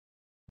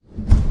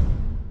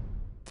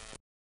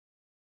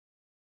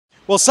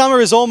Well, summer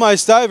is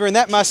almost over, and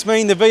that must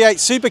mean the V8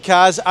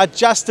 supercars are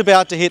just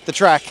about to hit the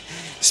track.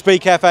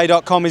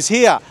 Speedcafe.com is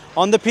here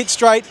on the pit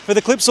straight for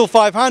the Clipsal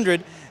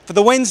 500 for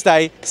the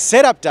Wednesday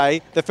setup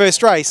day, the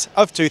first race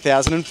of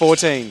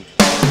 2014.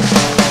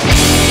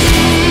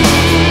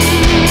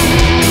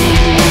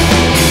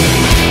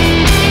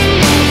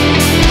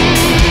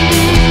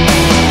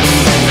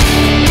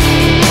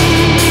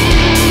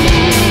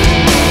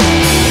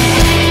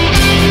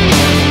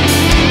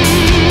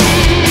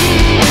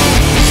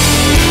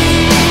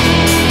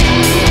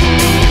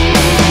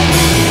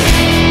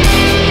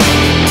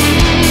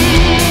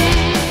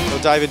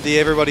 David,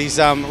 everybody's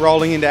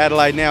rolling into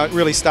Adelaide now. It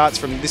really starts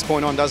from this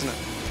point on, doesn't it?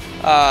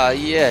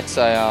 Yeah, it's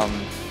a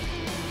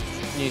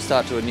new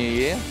start to a new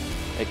year.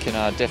 It can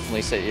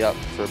definitely set you up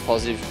for a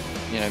positive,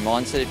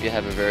 mindset if you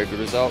have a very good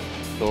result.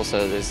 But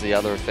also, there's the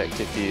other effect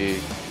if you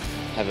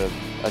have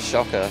a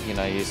shocker.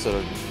 You sort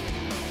of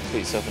put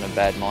yourself in a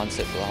bad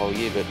mindset for the whole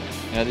year. But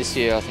this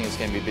year, I think it's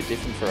going to be a bit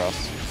different for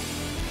us.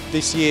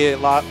 This year,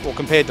 well,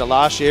 compared to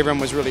last year,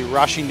 everyone was really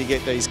rushing to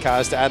get these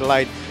cars to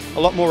Adelaide. A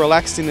lot more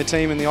relaxed in the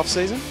team in the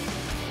off-season?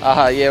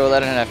 Yeah, well,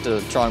 they don't have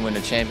to try and win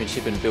a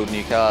championship and build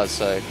new cars.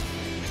 So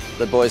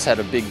the boys had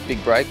a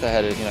big break. They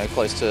had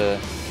close to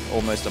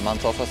almost a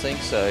month off, I think.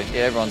 So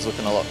yeah, everyone's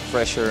looking a lot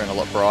fresher and a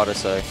lot brighter.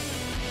 So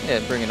yeah,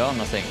 bring it on,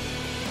 I think.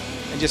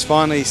 And just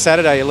finally,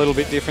 Saturday a little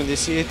bit different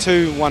this year.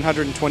 2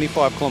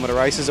 125-kilometre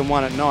races and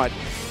one at night.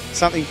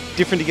 Something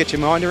different to get your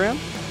mind around?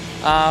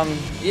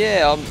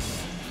 Yeah,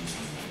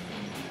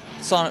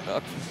 it's a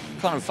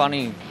kind of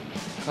funny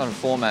kind of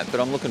format,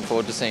 but I'm looking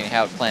forward to seeing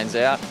how it plans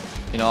out.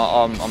 I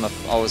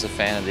was a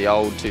fan of the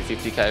old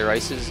 250k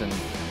races, and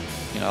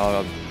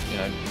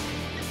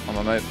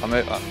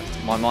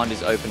my mind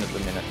is open at the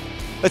minute.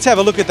 Let's have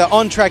a look at the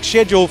on-track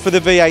schedule for the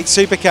V8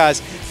 supercars.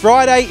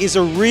 Friday is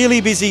a really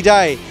busy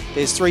day.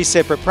 There's 3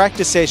 separate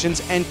practice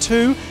sessions and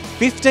 2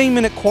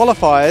 15-minute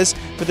qualifiers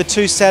for the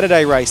 2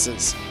 Saturday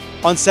races.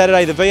 On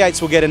Saturday, the V8s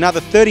will get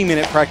another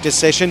 30-minute practice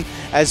session,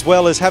 as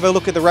well as have a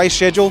look at the race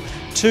schedule.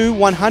 2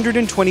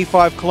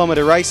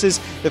 125-kilometre races,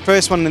 the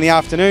first one in the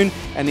afternoon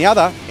and the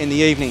other in the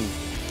evening.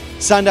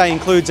 Sunday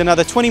includes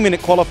another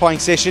 20-minute qualifying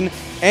session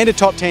and a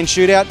top 10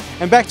 shootout,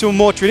 and back to a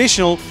more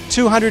traditional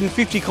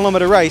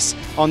 250-kilometre race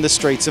on the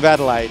streets of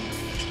Adelaide.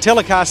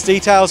 Telecast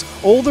details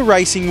all the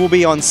racing will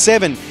be on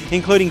 7,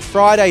 including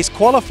Friday's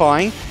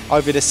qualifying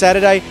over to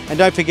Saturday, and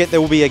don't forget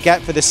there will be a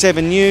gap for the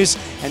 7 News,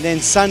 and then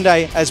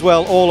Sunday as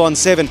well, all on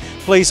 7.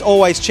 Please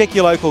always check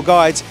your local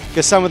guides,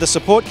 because some of the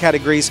support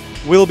categories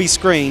will be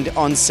screened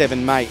on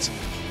 7 Mate.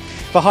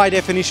 For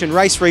high-definition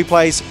race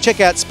replays,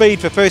 check out Speed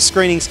for first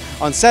screenings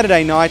on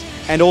Saturday night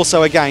and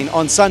also again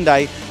on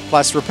Sunday,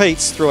 plus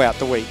repeats throughout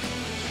the week.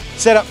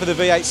 Setup for the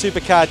V8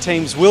 supercar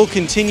teams will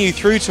continue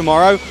through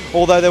tomorrow,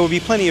 although there will be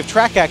plenty of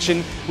track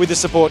action with the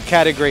support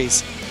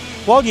categories.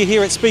 While you're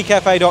here at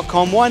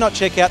Speedcafe.com, why not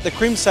check out the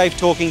CrimSafe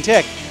Talking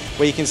Tech,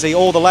 where you can see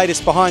all the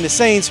latest behind the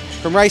scenes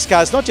from race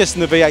cars, not just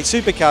in the V8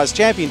 Supercars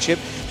Championship,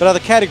 but other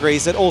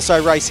categories that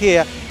also race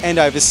here and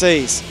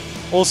overseas.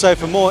 Also,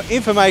 for more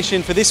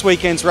information for this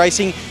weekend's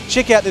racing,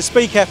 check out the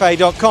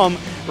Speedcafe.com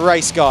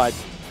race guide.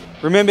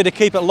 Remember to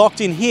keep it locked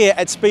in here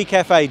at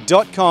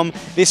Speedcafe.com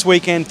this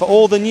weekend for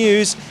all the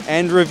news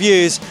and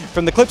reviews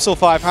from the Clipsal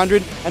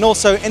 500 and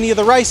also any of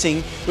the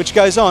racing which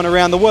goes on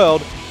around the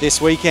world this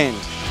weekend.